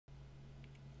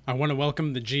I want to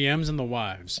welcome the GMs and the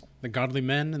wives, the godly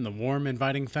men and the warm,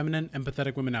 inviting, feminine,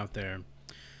 empathetic women out there.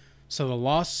 So the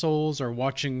lost souls are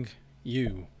watching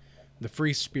you, the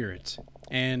free spirit.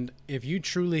 And if you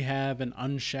truly have an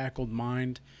unshackled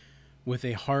mind with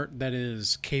a heart that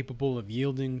is capable of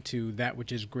yielding to that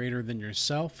which is greater than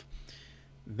yourself,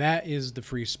 that is the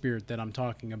free spirit that I'm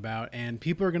talking about. And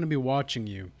people are going to be watching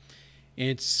you.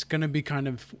 It's going to be kind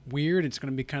of weird. It's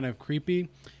going to be kind of creepy.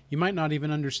 You might not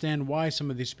even understand why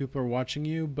some of these people are watching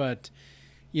you, but,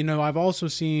 I've also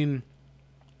seen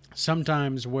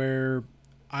sometimes where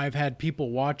I've had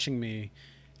people watching me,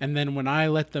 and then when I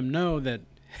let them know that,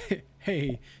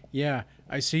 hey, yeah,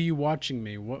 I see you watching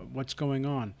me, what's going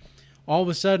on? All of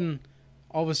a sudden,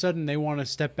 they want to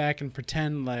step back and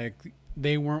pretend like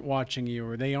they weren't watching you,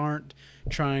 or they aren't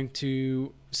trying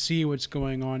to see what's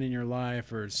going on in your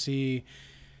life, or see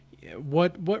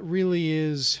what really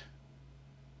is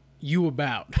you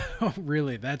about.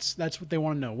 Really, that's what they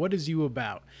want to know. What is you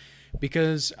about?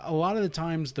 Because a lot of the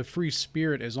times the free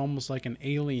spirit is almost like an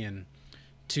alien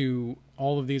to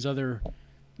all of these other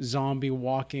zombie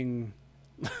walking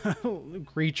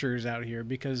creatures out here,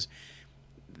 because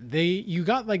you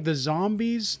got like the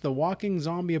zombies, the walking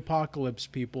zombie apocalypse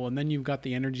people, and then you've got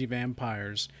the energy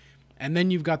vampires, and then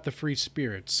you've got the free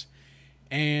spirits.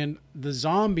 And the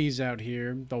zombies out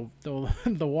here,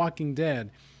 the Walking Dead,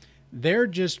 they're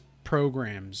just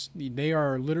programs. They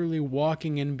are literally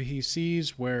walking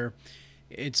NPCs where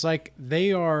it's like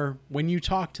they are, when you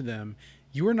talk to them,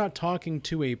 you are not talking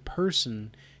to a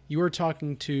person, you are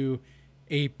talking to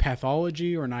a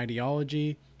pathology or an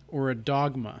ideology or a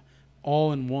dogma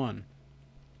all in one.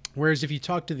 Whereas if you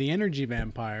talk to the energy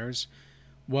vampires,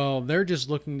 well, they're just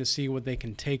looking to see what they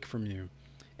can take from you.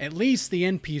 At least the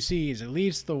NPCs, at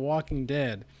least the Walking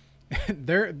Dead,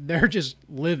 they're just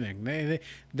living.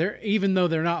 They're even though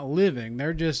they're not living,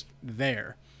 they're just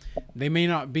there. They may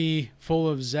not be full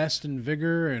of zest and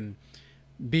vigor and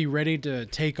be ready to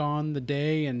take on the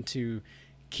day and to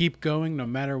keep going no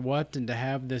matter what, and to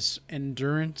have this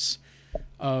endurance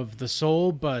of the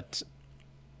soul, but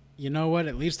you know what?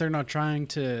 At least they're not trying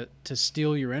to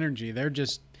steal your energy. They're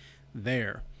just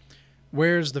there.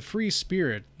 Whereas the free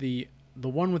spirit, the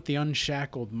one with the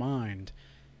unshackled mind,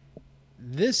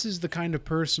 this is the kind of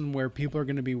person where people are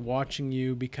going to be watching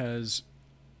you, because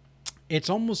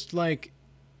it's almost like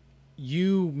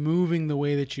you moving the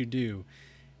way that you do,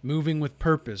 moving with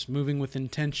purpose, moving with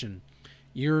intention.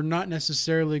 You're not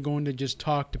necessarily going to just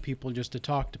talk to people just to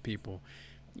talk to people.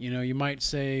 You might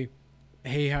say,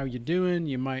 hey, how you doing?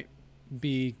 You might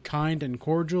be kind and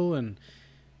cordial and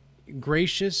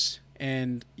gracious,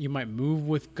 and you might move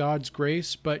with God's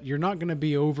grace, but you're not going to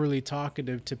be overly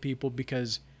talkative to people,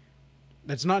 because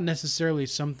that's not necessarily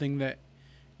something that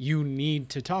you need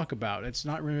to talk about. It's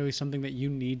not really something that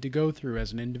you need to go through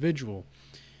as an individual.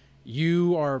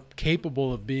 You are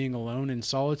capable of being alone in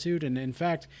solitude, and in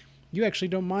fact, you actually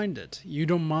don't mind it. You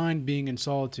don't mind being in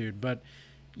solitude, but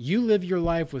you live your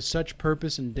life with such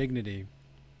purpose and dignity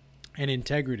and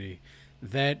integrity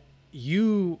that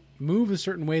you move a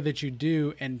certain way that you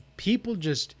do, and people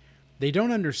just, they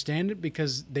don't understand it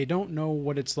because they don't know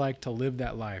what it's like to live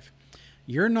that life.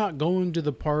 You're not going to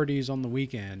the parties on the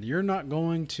weekend. You're not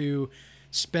going to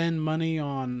spend money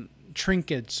on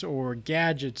trinkets or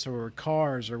gadgets or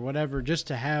cars or whatever just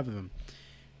to have them.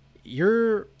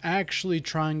 You're actually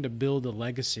trying to build a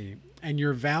legacy, and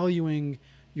you're valuing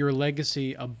your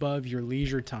legacy above your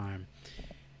leisure time.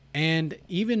 And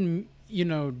even,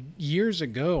 years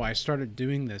ago, I started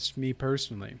doing this, me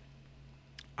personally.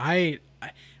 I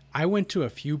went to a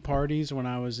few parties when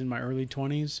I was in my early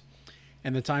 20s,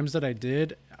 and the times that I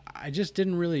did, I just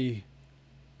didn't really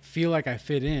feel like I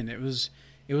fit in. It was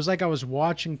like I was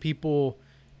watching people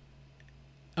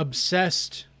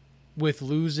obsessed with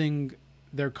losing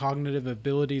their cognitive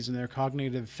abilities and their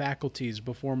cognitive faculties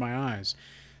before my eyes.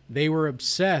 They were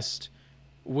obsessed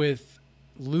with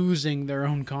losing their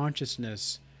own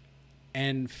consciousness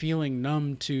and feeling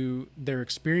numb to their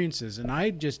experiences. And I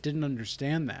just didn't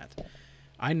understand that.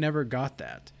 I never got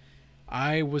that.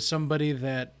 I was somebody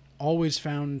that always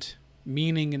found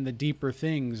meaning in the deeper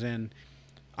things, and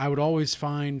I would always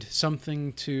find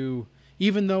something to,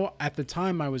 even though at the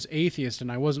time I was atheist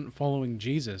and I wasn't following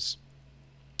Jesus,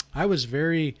 I was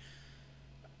very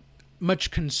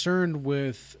much concerned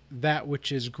with that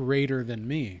which is greater than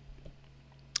me.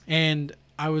 And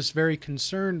I was very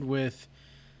concerned with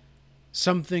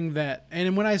something that,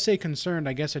 and when I say concerned,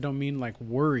 I guess I don't mean like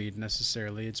worried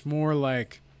necessarily. It's more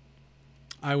like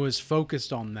I was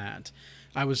focused on that.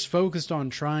 I was focused on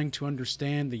trying to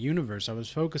understand the universe. I was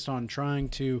focused on trying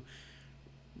to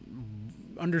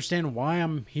understand why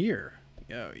I'm here.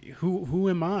 Who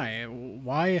am I?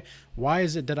 Why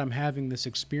is it that I'm having this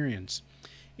experience?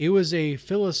 It was a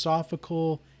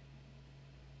philosophical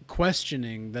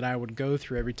questioning that I would go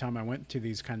through every time I went to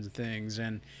these kinds of things,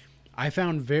 and I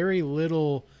found very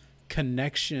little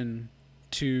connection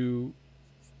to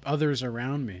others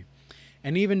around me.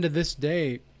 And even to this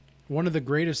day, one of the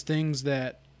greatest things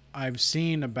that I've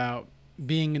seen about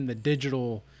being in the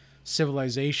digital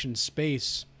civilization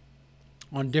space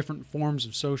on different forms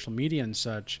of social media and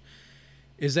such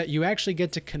is that you actually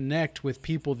get to connect with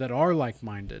people that are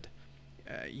like-minded.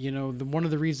 One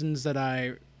of the reasons that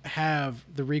I have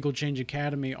the Regal Change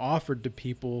Academy offered to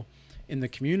people in the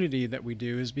community that we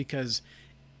do is because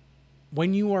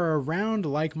when you are around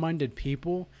like-minded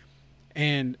people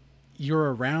and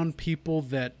you're around people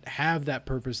that have that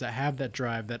purpose, that have that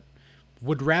drive, that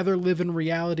would rather live in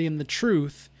reality and the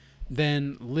truth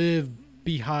than live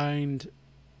behind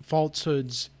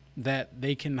falsehoods that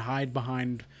they can hide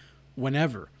behind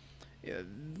whenever.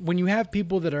 When you have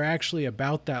people that are actually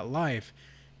about that life,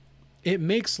 it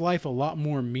makes life a lot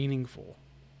more meaningful.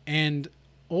 And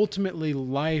ultimately,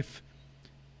 life,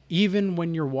 even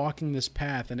when you're walking this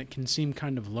path and it can seem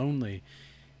kind of lonely,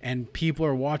 and people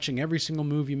are watching every single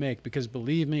move you make, because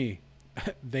believe me,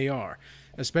 they are.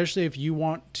 Especially if you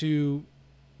want to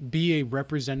be a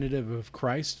representative of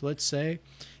Christ, let's say.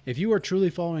 If you are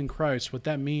truly following Christ, what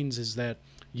that means is that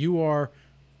you are,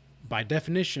 by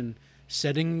definition,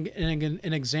 setting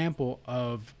an example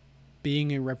of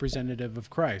being a representative of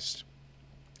Christ.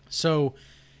 So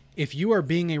if you are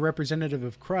being a representative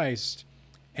of Christ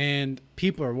and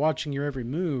people are watching your every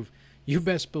move, you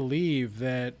best believe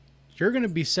that you're going to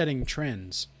be setting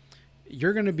trends.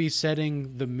 You're going to be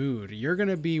setting the mood. You're going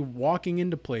to be walking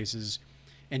into places,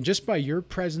 and just by your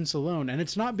presence alone, and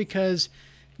it's not because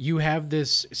you have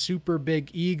this super big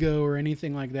ego or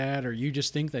anything like that, or you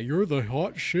just think that you're the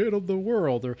hot shit of the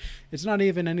world, or it's not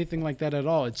even anything like that at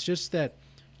all. It's just that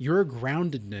your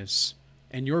groundedness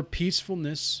and your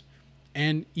peacefulness,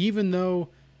 and even though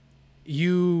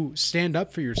you stand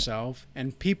up for yourself,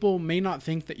 and people may not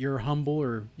think that you're humble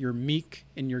or you're meek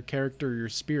in your character or your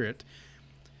spirit,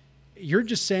 you're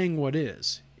just saying what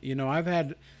is.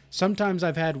 Sometimes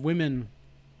I've had women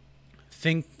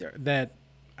think that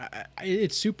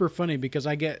it's super funny because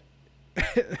I get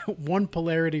one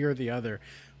polarity or the other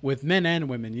with men and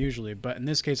women usually, but in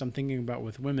this case I'm thinking about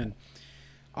with women.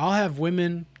 I'll have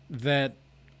women that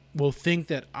will think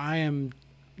that I am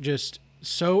just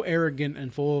so arrogant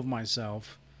and full of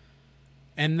myself,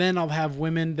 and then I'll have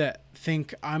women that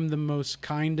think I'm the most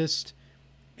kindest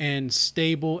and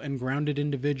stable and grounded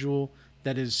individual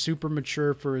that is super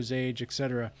mature for his age,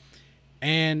 etc.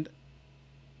 And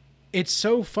it's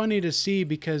so funny to see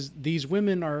because these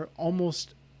women are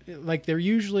almost like, they're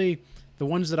usually, the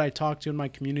ones that I talk to in my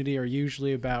community are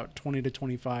usually about 20 to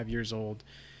 25 years old.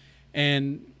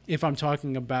 And if I'm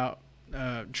talking about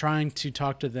trying to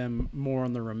talk to them more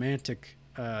on the romantic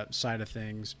side of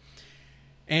things,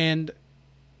 and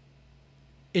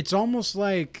it's almost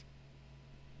like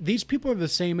these people are the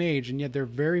same age, and yet they're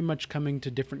very much coming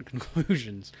to different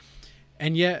conclusions.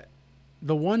 And yet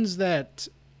the ones that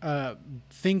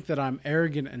think that I'm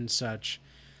arrogant and such,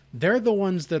 they're the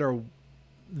ones that are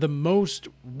the most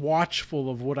watchful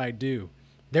of what I do.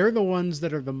 They're the ones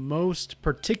that are the most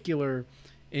particular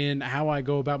in how I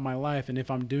go about my life, and if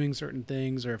I'm doing certain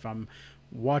things or if I'm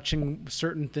watching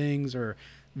certain things, or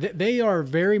they are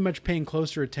very much paying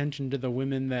closer attention to the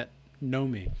women that know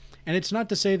me. And it's not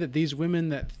to say that these women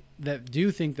that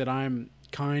do think that I'm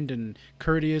kind and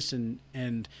courteous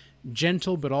and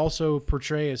gentle, but also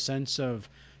portray a sense of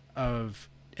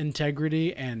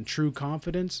integrity and true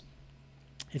confidence.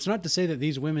 It's not to say that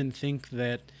these women think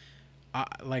that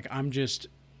I'm just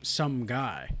some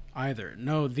guy either.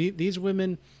 No, these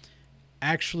women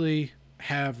actually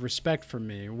have respect for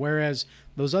me, whereas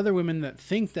those other women that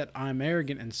think that I'm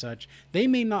arrogant and such, they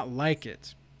may not like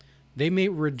it. They may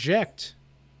reject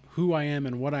who I am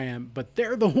and what I am, but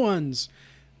they're the ones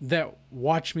that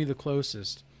watch me the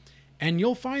closest. And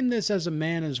you'll find this as a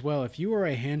man as well. If you are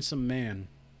a handsome man,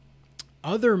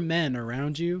 other men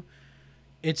around you,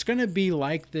 it's going to be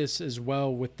like this as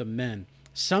well with the men.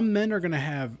 Some men are going to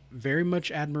have very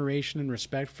much admiration and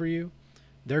respect for you.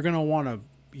 They're going to want to,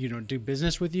 do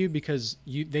business with you because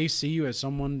they see you as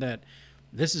someone that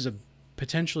this is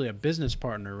potentially a business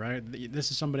partner, right?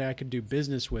 This is somebody I could do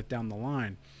business with down the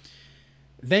line.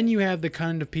 Then you have the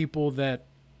kind of people that,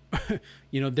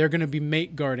 they're going to be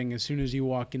mate guarding as soon as you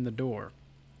walk in the door.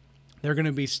 They're going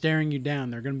to be staring you down.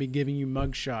 They're going to be giving you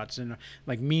mug shots and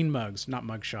like mean mugs, not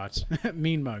mug shots,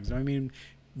 mean mugs. I mean,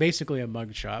 basically a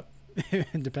mug shot,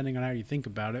 depending on how you think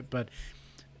about it. But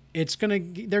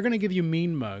they're gonna give you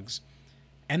mean mugs,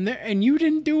 and you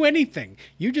didn't do anything.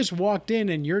 You just walked in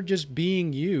and you're just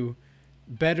being you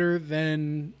better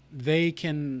than they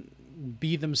can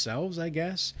be themselves, I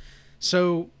guess.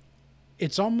 So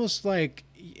it's almost like,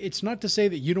 it's not to say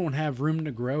that you don't have room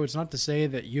to grow. It's not to say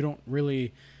that you don't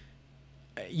really,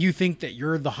 you think that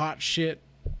you're the hot shit,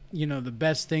 the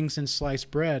best thing since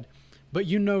sliced bread, but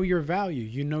you know your value,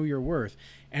 you know your worth.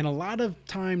 And a lot of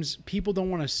times people don't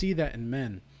want to see that in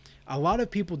men. A lot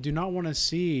of people do not want to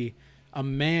see a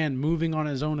man moving on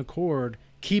his own accord,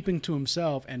 keeping to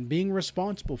himself and being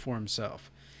responsible for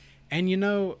himself. And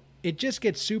it just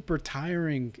gets super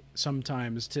tiring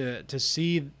sometimes to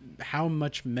see how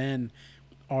much men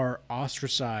are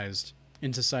ostracized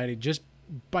in society just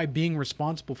by being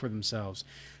responsible for themselves.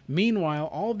 Meanwhile,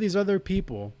 all of these other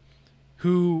people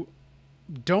who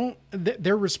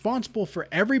they're responsible for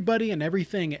everybody and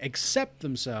everything except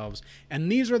themselves, and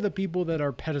these are the people that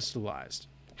are pedestalized.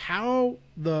 How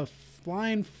the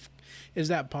flying is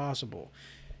that possible?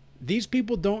 These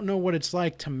people don't know what it's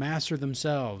like to master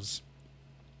themselves,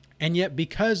 and yet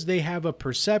because they have a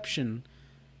perception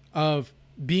of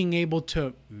being able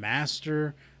to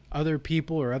master other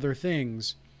people or other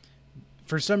things,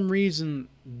 for some reason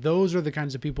those are the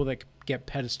kinds of people that get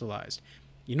pedestalized.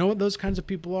 You know what those kinds of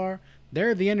people are?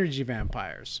 They're the energy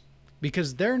vampires,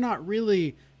 because they're not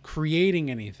really creating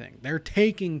anything. They're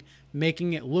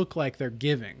making it look like they're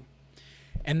giving.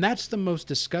 And that's the most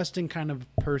disgusting kind of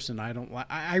person I don't like.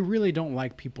 I really don't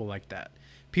like people like that.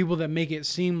 People that make it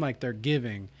seem like they're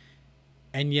giving,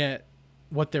 and yet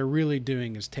what they're really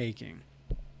doing is taking.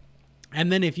 And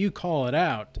then if you call it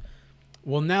out,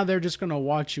 well, now they're just going to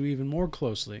watch you even more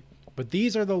closely. But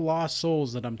these are the lost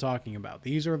souls that I'm talking about.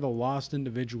 These are the lost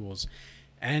individuals.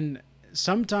 And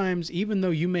sometimes, even though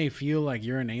you may feel like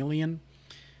you're an alien,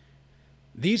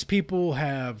 these people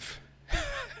have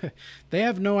they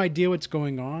have no idea what's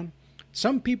going on.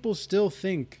 Some people still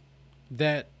think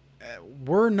that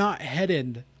we're not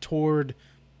headed toward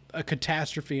a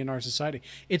catastrophe in our society.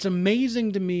 It's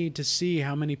amazing to me to see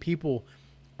how many people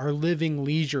are living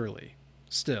leisurely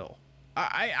still.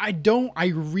 I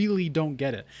really don't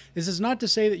get it. This is not to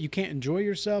say that you can't enjoy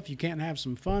yourself, you can't have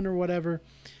some fun or whatever,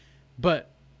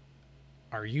 but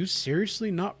are you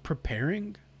seriously not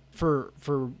preparing for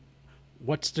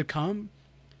what's to come?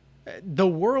 The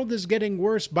world is getting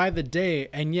worse by the day,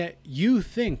 and yet you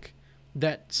think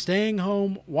that staying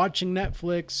home, watching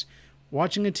Netflix,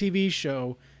 watching a TV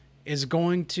show is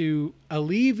going to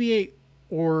alleviate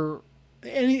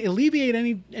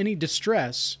any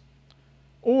distress,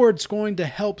 or it's going to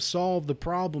help solve the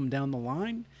problem down the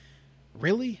line.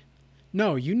 Really?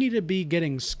 No, you need to be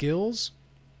getting skills.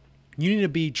 You need to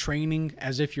be training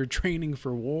as if you're training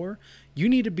for war. You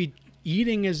need to be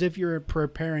eating as if you're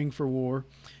preparing for war.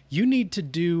 You need to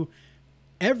do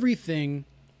everything,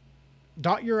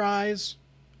 dot your I's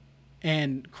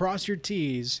and cross your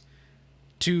T's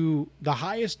to the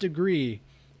highest degree,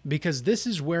 because this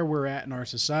is where we're at in our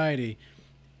society.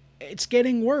 It's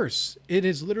getting worse. It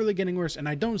is literally getting worse. And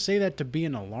I don't say that to be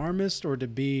an alarmist or to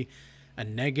be a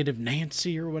negative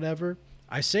Nancy or whatever.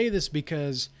 I say this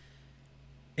because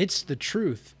it's the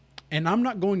truth. And I'm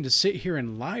not going to sit here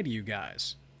and lie to you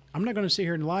guys. I'm not going to sit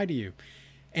here and lie to you.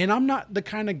 And I'm not the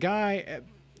kind of guy.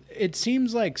 It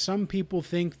seems like some people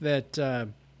think that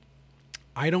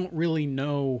I don't really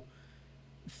know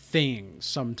things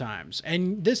sometimes.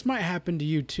 And this might happen to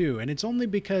you too. And it's only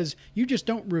because you just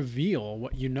don't reveal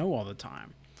what you know all the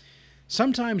time.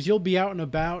 Sometimes you'll be out and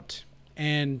about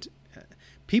and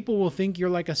people will think you're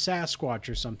like a Sasquatch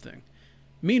or something.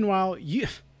 Meanwhile,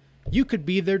 you could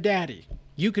be their daddy.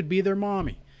 You could be their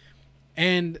mommy.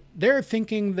 And they're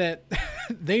thinking that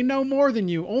they know more than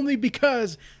you only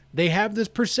because they have this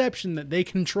perception that they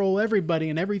control everybody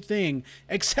and everything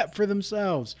except for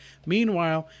themselves.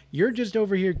 Meanwhile, you're just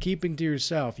over here keeping to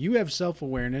yourself. You have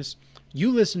self-awareness.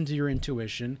 You listen to your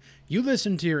intuition. You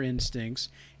listen to your instincts.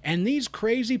 And these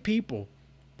crazy people,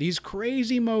 these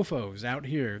crazy mofos out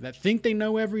here that think they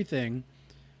know everything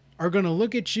are going to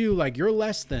look at you like you're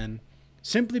less than,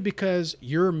 simply because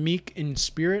you're meek in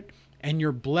spirit and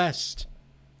you're blessed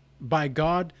by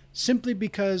God, simply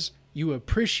because you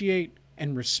appreciate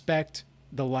and respect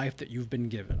the life that you've been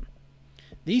given.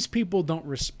 These people don't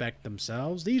respect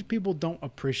themselves. These people don't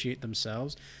appreciate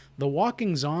themselves. The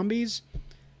walking zombies,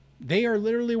 they are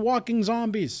literally walking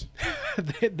zombies.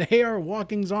 They are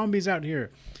walking zombies out here.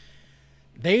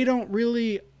 They're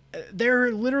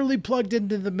literally plugged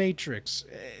into the Matrix.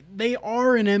 They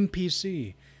are an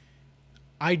NPC.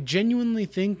 I genuinely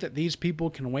think that these people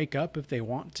can wake up if they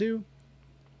want to,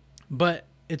 but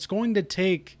it's going to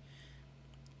take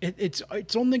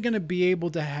it's only going to be able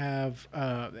to have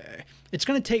it's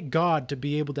going to take God to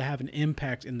be able to have an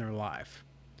impact in their life,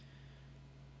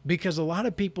 because a lot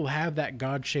of people have that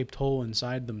God-shaped hole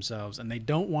inside themselves and they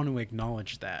don't want to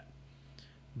acknowledge that.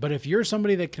 But if you're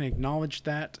somebody that can acknowledge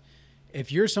that,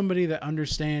 if you're somebody that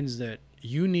understands that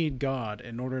you need God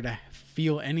in order to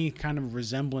feel any kind of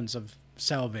resemblance of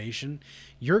salvation,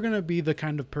 you're going to be the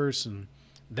kind of person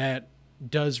that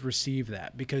does receive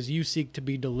that, because you seek to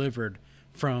be delivered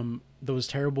from those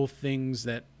terrible things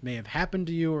that may have happened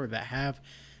to you, or that have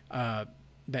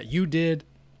that you did.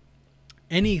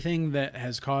 Anything that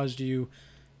has caused you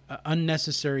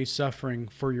unnecessary suffering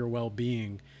for your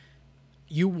well-being,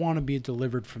 you want to be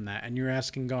delivered from that, and you're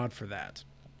asking God for that.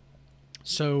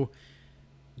 So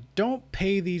don't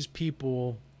pay these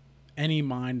people any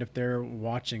mind if they're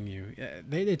watching you.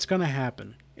 It's going to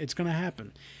happen. It's going to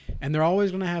happen. And they're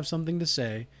always going to have something to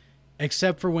say,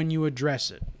 except for when you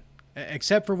address it.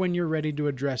 Except for when you're ready to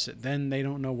address it. Then they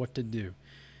don't know what to do,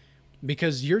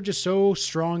 because you're just so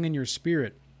strong in your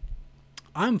spirit.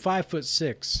 I'm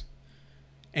 5'6",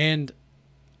 and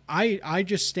I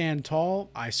just stand tall.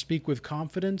 I speak with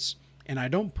confidence, and I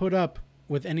don't put up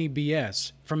with any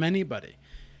BS from anybody.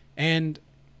 And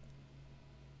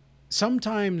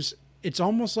sometimes it's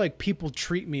almost like people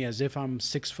treat me as if I'm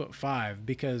 6'5",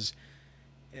 because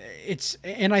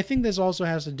and I think this also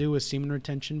has to do with semen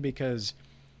retention, because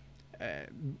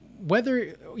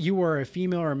whether you are a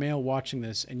female or a male watching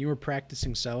this and you are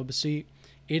practicing celibacy,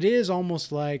 it is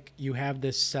almost like you have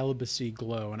this celibacy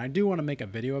glow. And I do want to make a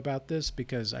video about this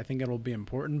because I think it'll be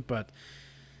important. But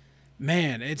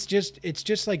man, it's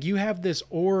just like you have this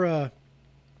aura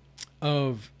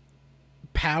of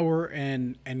power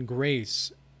and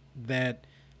grace that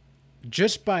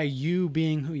just by you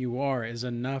being who you are is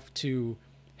enough to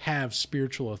have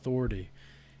spiritual authority.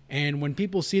 And when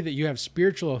people see that you have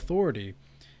spiritual authority,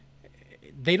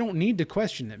 they don't need to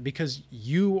question it, because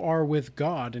you are with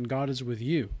God and God is with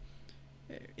you.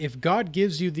 If God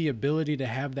gives you the ability to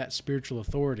have that spiritual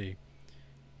authority,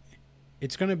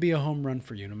 it's going to be a home run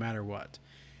for you no matter what.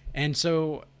 And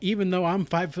so even though I'm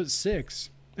 5'6",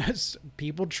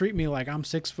 people treat me like I'm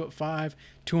 6'5",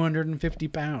 250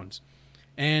 pounds.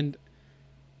 And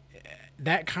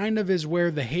that kind of is where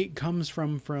the hate comes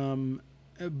from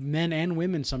men and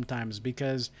women sometimes,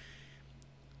 because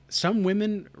some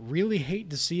women really hate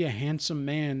to see a handsome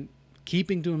man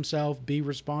keeping to himself, be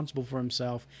responsible for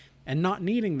himself, and not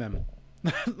needing them.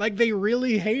 Like, they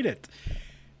really hate it.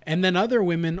 And then other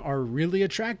women are really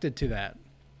attracted to that.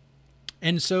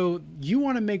 And so you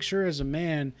want to make sure as a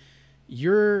man,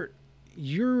 you're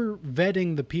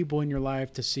vetting the people in your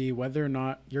life to see whether or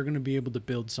not you're going to be able to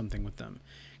build something with them.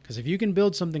 Because if you can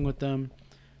build something with them,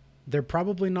 they're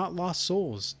probably not lost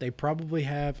souls. They probably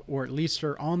have, or at least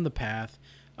are on the path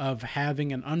of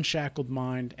having an unshackled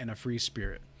mind and a free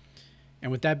spirit.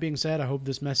 And with that being said, I hope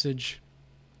this message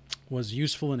was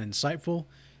useful and insightful.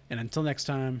 And until next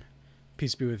time,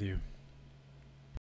 peace be with you.